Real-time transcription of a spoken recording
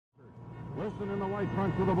Listen in the white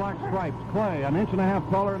trunks with the black stripes. Clay, an inch and a half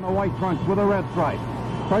taller in the white trunks with a red stripe.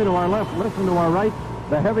 Clay to our left, listen to our right.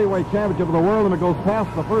 The heavyweight championship of the world, and it goes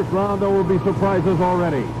past the first round. There will be surprises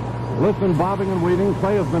already. Listen, bobbing and weaving.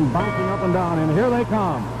 Clay has been bouncing up and down, and here they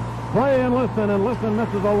come. Clay and listen,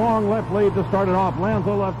 misses a long left lead to start it off. Lands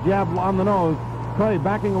a left jab on the nose. Clay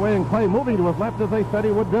backing away, and Clay moving to his left as they said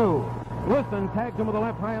he would do. Listen, tags him with a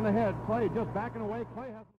left high on the head. Clay just backing away. Clay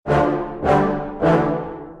has...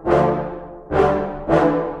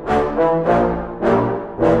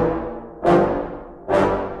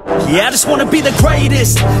 Yeah, I just wanna be the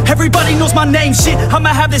greatest. Everybody knows my name, shit.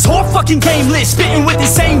 I'ma have this whole fucking game list, spitting with the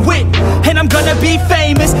same wit, and I'm gonna be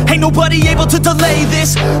famous. Ain't nobody able to delay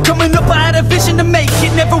this. Coming up, I had a vision to make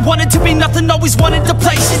it. Never wanted to be nothing, always wanted to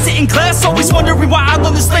play shit. Sit in class, always wondering why I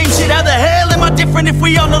love this lame shit. How the hell am I different if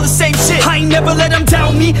we all know the same shit? I ain't never let them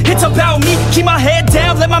doubt me, it's about me. Keep my head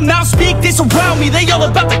down, let my mouth speak. They surround me, they all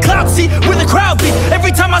about the clout, see where the crowd be.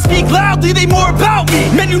 Every time I speak loudly, they more about me.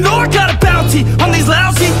 Man, you know I got a bounty on these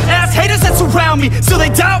lousy ass haters that surround me. Still they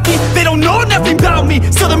doubt me, they don't know nothing about me.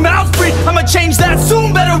 Still their mouths free, I'ma change that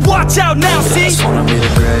soon. Better watch out now, see? I just wanna be the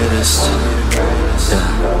greatest,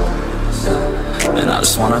 yeah. And I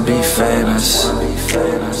just wanna be famous,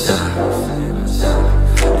 yeah.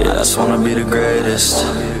 Yeah, I just wanna be the greatest,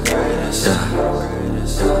 yeah.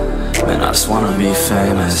 Man, I just wanna be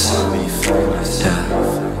famous, yeah.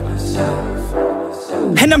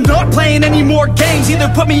 And I'm not playing any more games. Either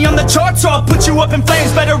put me on the charts or I'll put you up in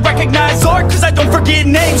flames. Better recognize art, cause I don't forget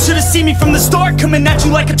names. Should've seen me from the start, coming at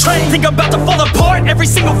you like a train. Think I'm about to fall apart every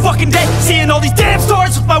single fucking day. Seeing all these damn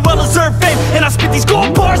stars with my well-deserved fame. And I spit these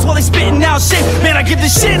gold bars while they spitting out shit. Man, I give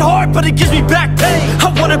this shit hard, but it gives me back pain.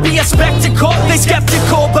 I wanna be a spectacle, they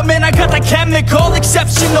skeptical, but man, I got that chemical,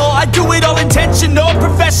 exceptional. I do it all intentional,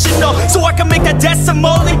 professional, so I can make that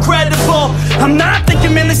decimal incredible. I'm not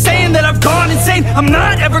thinking, man, they're saying that I've gone insane. I'm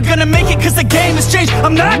not ever gonna make it cause the game has changed.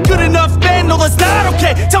 I'm not good enough, man, no that's not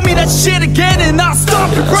okay. Tell me that shit again and I'll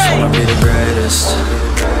stop your brain. I just wanna be the greatest,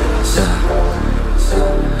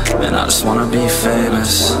 yeah. Man, I just wanna be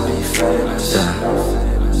famous, yeah.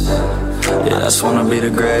 Yeah, I just wanna be the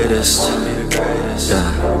greatest,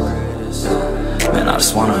 yeah. Man, I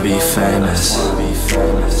just wanna be famous,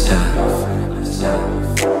 yeah.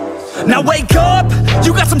 Now wake up,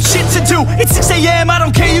 you got some shit to do. It's 6 AM, I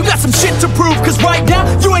don't care, you got some shit to prove. Cause right now,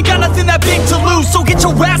 you ain't got nothing that big to lose. So get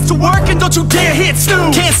your ass to work and don't you dare hit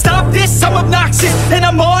snooze. Can't stop this, I'm obnoxious, and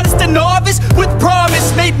I'm honest and novice with promise.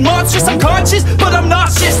 Made monstrous, I'm conscious, but I'm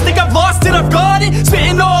nauseous. Think I've lost it, I've got it.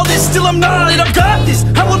 Spitting all this, still I'm not it. I've got this,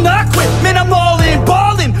 I will not quit. Man, I'm all in,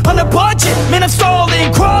 balling, on a budget. Man, I'm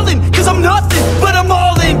stalling, crawling, cause I'm nothing, but I'm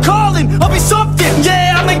all in, calling, I'll be something.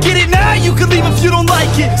 Yeah, I'ma get it now, you can leave if you don't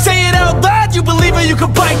like it. Say it out loud, you believe it, you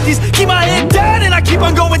can bite this. Keep my head down and I keep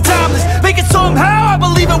on going timeless. Make it somehow, I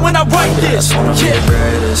believe it when I write this. I just wanna be the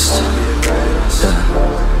greatest,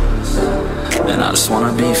 yeah. And I just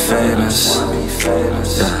wanna be famous,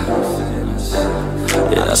 yeah.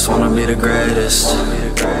 Yeah, I just wanna be the greatest,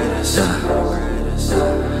 yeah.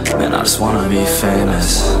 Man, I just wanna be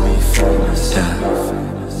famous, yeah.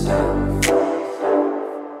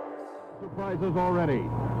 Surprises already.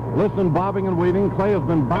 Listen, bobbing and weaving. Clay has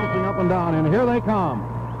been bouncing up and down, and here they come.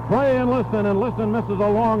 Clay and listen, misses a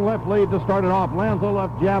long left lead to start it off. Lands a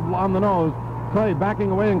left jab on the nose. Clay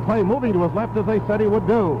backing away, and Clay moving to his left as they said he would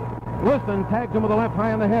do. Listen, tags him with a left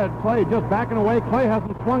high on the head. Clay just backing away. Clay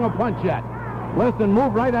hasn't swung a punch yet. Listen,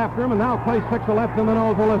 move right after him, and now Clay sticks a left in the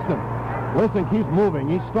nose. Listen keeps moving.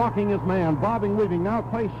 He's stalking his man, bobbing, weaving. Now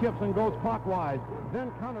Clay shifts and goes clockwise,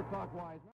 then counterclockwise.